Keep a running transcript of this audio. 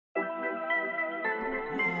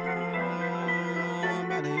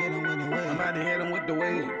about to hit him with the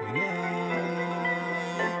wave. Yeah,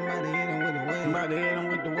 I'm about to hit him with the wave. I'm about to hit him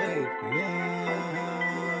with the wave. Yeah,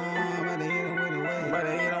 I'm about to hit him with the wave. About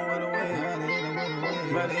to hit him with the wave.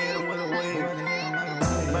 About to hit him with the wave. About to hit him with the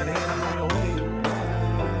wave. I'm about to hit him with the wave.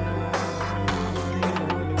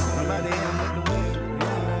 I'm about to hit him with the wave.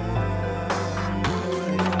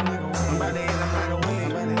 I'm about to hit him with the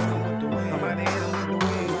wave. I'm about to hit him with the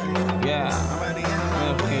wave. Yeah, I'm about to hit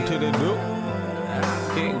him into the dope.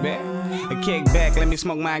 Kick back. Kick back, let me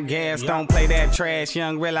smoke my gas. Don't play that trash.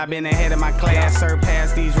 Young Real, I been ahead of my class.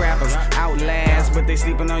 Surpass these rappers, outlast. But they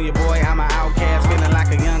sleeping on your boy, I'm an outcast. Feeling like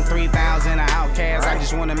a young 3000, an outcast. I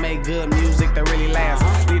just wanna make good music that really lasts.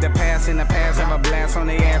 Leave the past in the past, have a blast on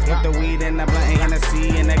their ass. Put the weed in the blunt and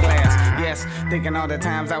Hennessy in the glass. Yes, thinking all the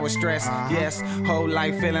times I was stressed. Yes, whole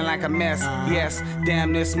life feeling like a mess. Yes,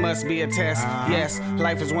 damn, this must be a test. Yes,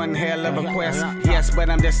 life is one hell of a quest. Yes, but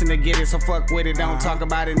I'm destined to get it, so fuck with it. Don't talk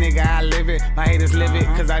about it, nigga, I live it. My haters live it,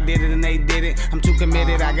 cause I did it and they did it. I'm too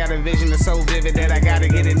committed, I got a vision that's so vivid that I gotta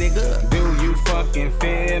get it, nigga. Do you fucking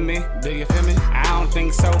feel me? Do you feel me? I don't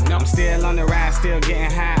think so. No. I'm still on the ride, still getting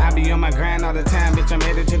high. I be on my grind all the time, bitch, I'm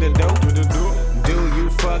headed to the dope. Do you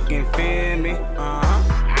fucking feel me?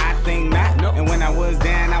 I think not. Nope. And when I was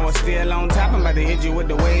down, I was still on top. I'm about to hit you with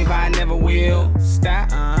the wave, I never will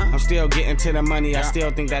stop. I'm still getting to the money. I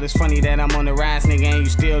still think that it's funny that I'm on the rise, nigga, and you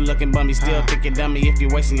still looking bummy. Still think you're dummy if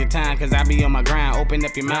you're wasting your time, cause I be on my grind. Open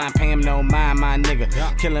up your mind, pay him no mind, my nigga.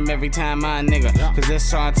 Kill him every time, my nigga. Cause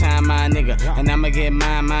it's our time, my nigga. And I'ma get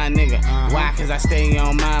mine, my nigga. Why? Cause I stay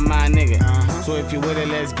on my nigga. So if you with it,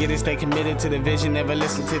 let's get it. Stay committed to the vision, never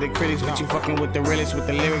listen to the critics. But you fucking with the realest, with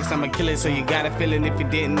the lyrics, I'ma kill it. So you gotta feel it if you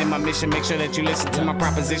didn't. In my mission, make sure that you listen to my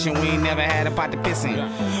proposition. We ain't never had a pot to piss in.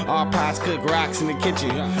 All pots cook rocks in the kitchen.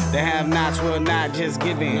 The have-nots will not just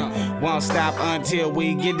give in. Won't stop until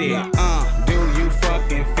we get there. Do you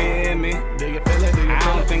fucking feel me? Do you feel it? I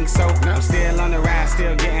don't think so. I'm still on the ride,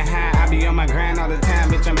 still getting high. I be on my grind all the time,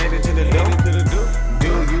 bitch, I'm headed to the dope. Do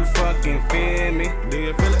you fucking feel me? Do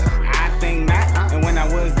you feel it? I think not. And when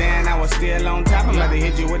I was down, I was still on top. I'm about to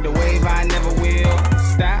hit you with the wave, I never will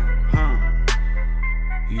stop.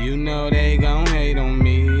 You know they gon' hate on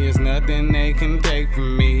me. It's nothing they can take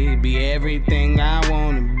from me. Be everything I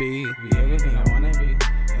wanna be. Be everything I wanna be.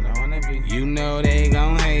 And I wanna be. You know they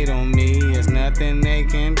gon' hate on me. It's nothing they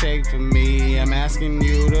can take from me. I'm asking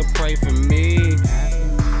you to pray for me.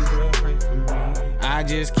 I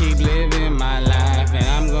just keep living my life, and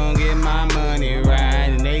I'm gon' get my money right.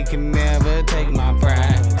 And they can never take my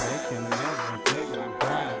pride.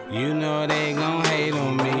 You know they gon' hate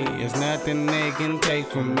on me. It's nothing they can take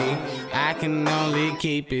from me. I can only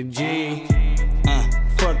keep it G.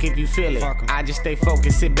 Fuck if you feel it. I just stay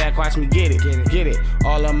focused, sit back, watch me get it. Get it.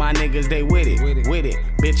 All of my niggas, they with it.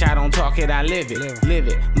 Bitch, I don't talk it, I live it. Live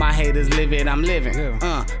it. My haters live it, I'm living.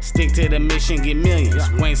 Stick to the mission, get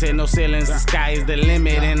millions. Wayne said no ceilings, the sky is the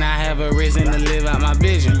limit. And I have arisen to live out my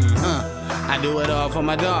vision. I do it all for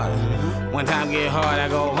my daughter. One time get hard, I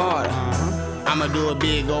go harder. I'ma do it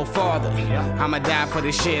big, go farther. I'ma die for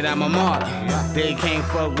this shit, I'm a martyr. They can't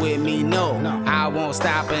fuck with me, no. I won't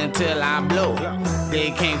stop until I blow.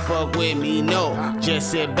 They can't fuck with me, no.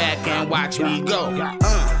 Just sit back and watch me go.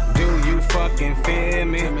 Do you fucking feel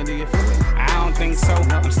me? I don't think so.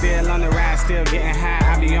 I'm still on the ride, still getting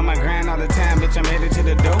high. I be on my grind all the time, bitch, I'm headed to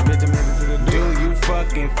the dope. Do you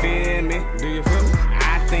fucking feel me? Do you feel me?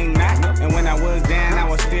 I think not. And when I was down, I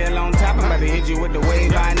was still on top. I'm about to hit you with the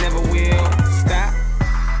wave, I never will stop.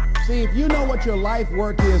 See, if you know what your life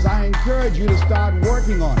work is, I encourage you to start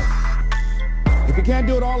working on it. If you can't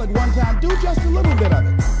do it all at one time, do just a little bit of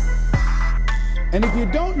it. And if you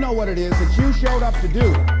don't know what it is that you showed up to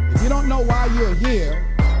do, if you don't know why you're here,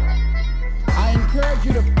 I encourage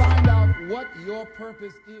you to find out what your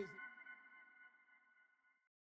purpose is.